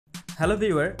Hello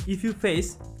viewer, if you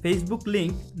face Facebook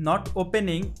link not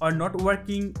opening or not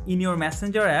working in your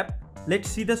Messenger app, let's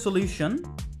see the solution.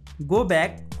 Go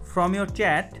back from your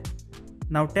chat.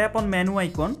 Now tap on menu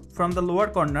icon from the lower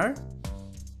corner.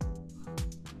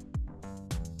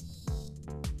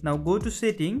 Now go to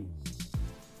setting,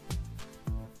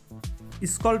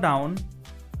 scroll down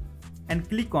and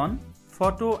click on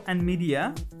photo and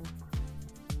media.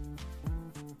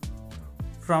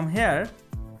 From here,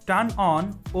 turn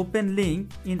on open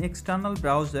link in external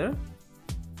browser.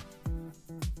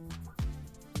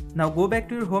 Now go back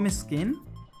to your home screen.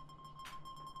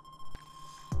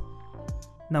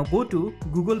 Now go to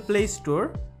Google Play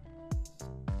Store.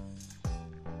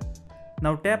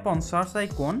 Now tap on search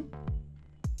icon.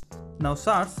 Now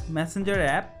search Messenger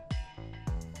app.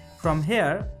 From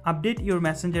here, update your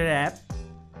Messenger app.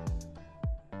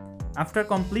 After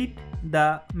complete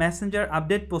the Messenger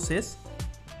update process,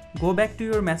 go back to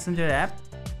your Messenger app.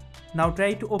 Now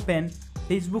try to open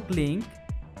Facebook link.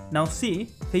 Now see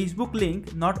Facebook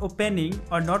link not opening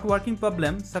or not working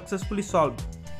problem successfully solved.